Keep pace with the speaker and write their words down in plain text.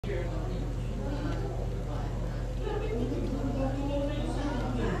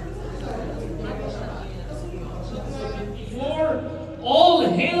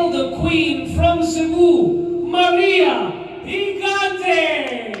hail the Queen from Cebu, Maria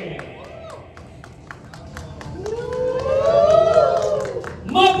Gigante!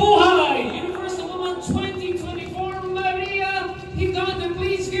 Mabuhay! Universal Woman 2024, Maria Gigante.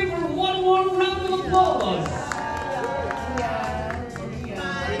 Please give her one more round of applause.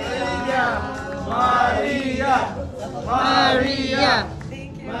 Maria! Maria! Maria!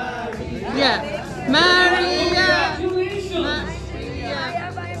 Maria! Congratulations!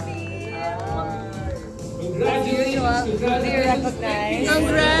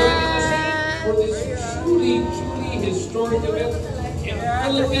 For this truly historic event in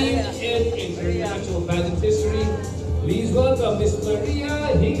Philippine and international pageant history. Please welcome Miss Maria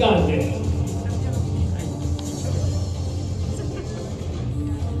Gigante.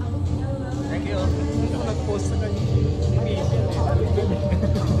 Thank you. Nag-post na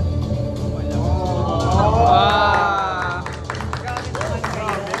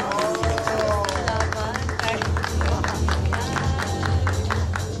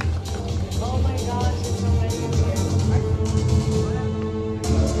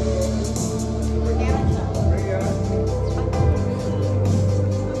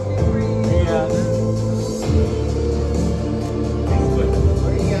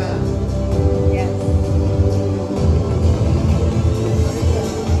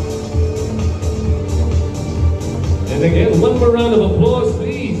And again, one more round of applause,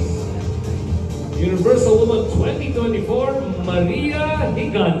 please. Universal Woman 2024, Maria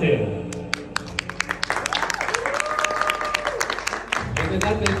Gigante. And with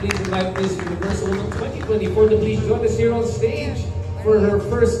that, then please invite Miss Universal Woman 2024 to please join us here on stage for her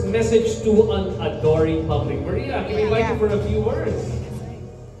first message to an adoring public. Maria, can we invite you for a few words?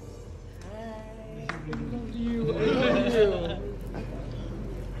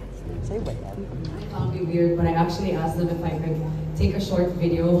 Found me weird, but I actually asked them if I could take a short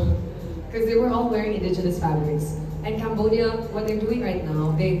video because they were all wearing indigenous fabrics. And Cambodia, what they're doing right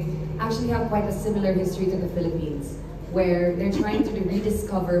now, they actually have quite a similar history to the Philippines, where they're trying to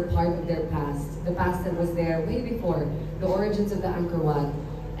rediscover part of their past, the past that was there way before, the origins of the Angkor Wat.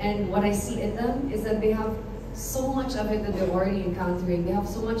 And what I see in them is that they have so much of it that they're already encountering. They have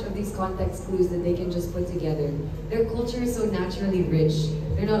so much of these context clues that they can just put together. Their culture is so naturally rich.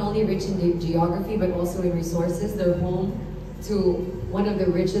 They're not only rich in geography, but also in resources. They're home to one of the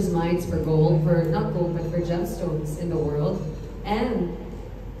richest mines for gold, not gold, but for gemstones in the world. And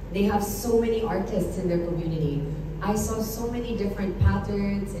they have so many artists in their community. I saw so many different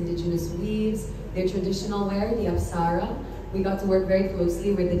patterns, indigenous weaves, their traditional wear, the Apsara. We got to work very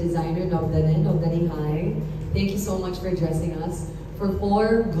closely with the designer, Nobdani Hai. Thank you so much for dressing us. For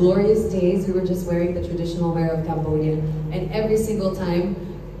 4 glorious days, we were just wearing the traditional wear of Cambodia. And every single time,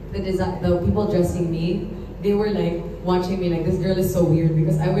 the people dressing me, they were like watching me like, this girl is so weird,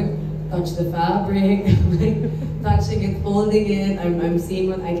 because I would touch the fabric, like touching it, folding it, I'm seeing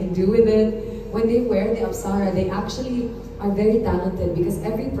what I can do with it. When they wear the Apsara, they actually are very talented, because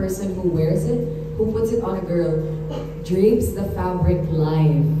every person who wears it, who puts it on a girl, drapes the fabric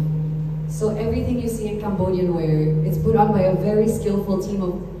live. So everything you see in Cambodian wear, it's put on by a very skillful team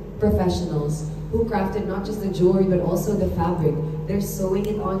of professionals who crafted not just the jewelry, but also the fabric. They're sewing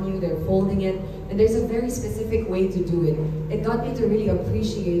it on you, they're folding it, and there's a very specific way to do it. It got me to really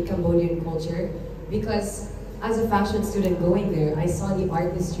appreciate Cambodian culture, because as a fashion student going there, I saw the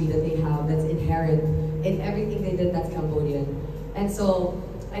artistry that they have that's inherent in everything they did that's Cambodian. And so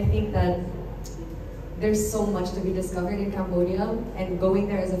I think that there's so much to be discovered in Cambodia, and going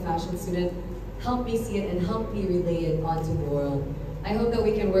there as a fashion student helped me see it and helped me relay it onto the world. I hope that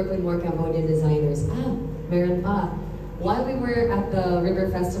we can work with more Cambodian designers. Meron pa. While we were at the River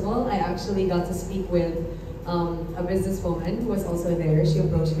Festival, I actually got to speak with a businesswoman who was also there. She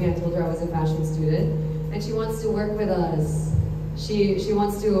approached me, I told her I was a fashion student, and she wants to work with us. She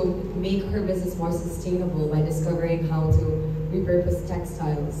wants to make her business more sustainable by discovering how to repurpose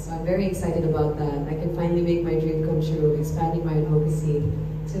textiles. So I'm very excited about that. I can finally make my dream come true, expanding my advocacy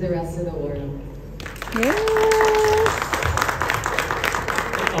to the rest of the world. Yes.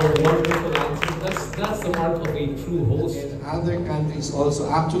 A wonderful answer. That's the mark of a true host. In other countries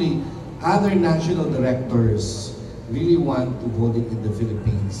also, actually, other national directors really want to hold it in the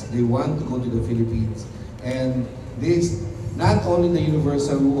Philippines. They want to go to the Philippines, and this, not only the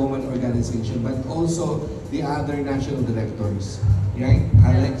Universal Woman Organization, but also the other national directors, right,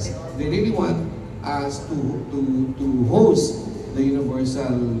 Alex? They really want us to host the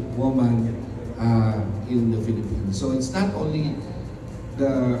Universal Woman in the Philippines. So it's not only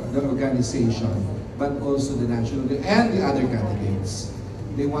the organization, but also the national and the other candidates.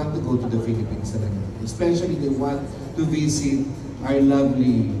 They want to go to the Philippines, especially they want to visit our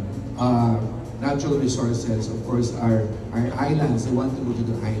lovely natural resources, of course, our islands. They want to go to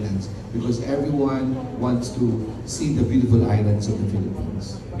the islands because everyone wants to see the beautiful islands of the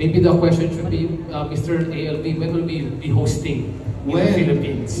Philippines. Maybe the question should be, Mr. ALV, when will we be hosting in the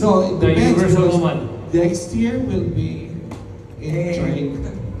Philippines? No, it the depends. Universal Woman. Next year will be in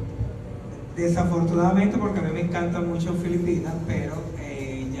China. Desafortunadamente, porque a mí me encanta mucho Filipinas, pero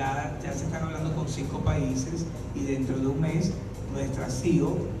ya se están hablando con 5 países y dentro de un mes nuestra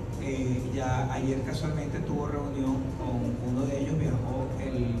CEO ya ayer casualmente tuvo reunión con uno de ellos, viajó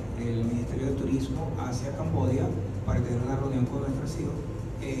el Ministerio de Turismo hacia Camboya para tener una reunión con nuestra CEO.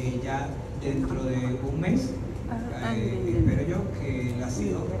 Ya dentro de un mes espero yo que la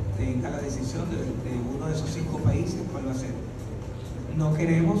CEO tenga la decisión de uno de esos 5 países cuál va a ser. No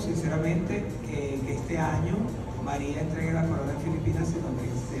queremos sinceramente que este año María entregue la corona en Filipinas, sino que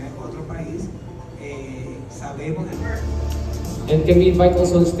sea en otro país. Sabemos And can we invite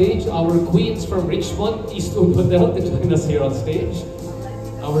also on stage our queens from Richmond Eastwood Hotel to join us here on stage?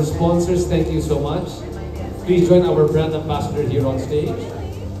 Our sponsors, thank you so much. Please join our brand ambassador here on stage.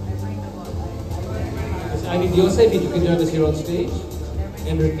 Ms. Annie Diosa, if you can join us here on stage.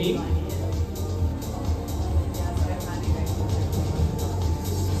 And her team.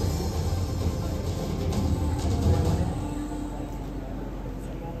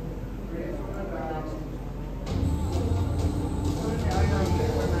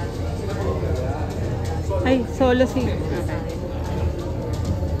 Ay, solo sí. Okay.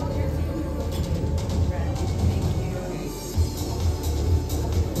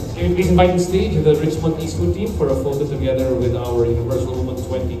 Can we please invite on stage the Richmond Eastwood team for a photo together with our Universal Woman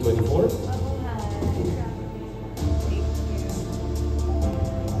 2024?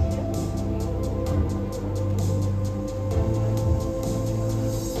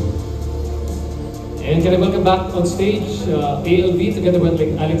 And can I welcome back on stage ALV together with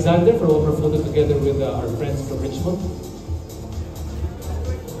Alexander for our photo together with our friends from Richmond.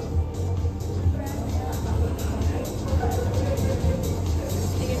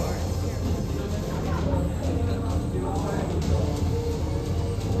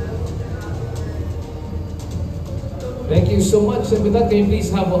 Thank you so much. And with that, can you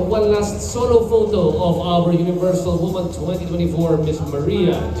please have one last solo photo of our Universal Woman 2024, Miss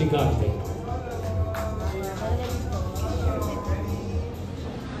Maria Gigante.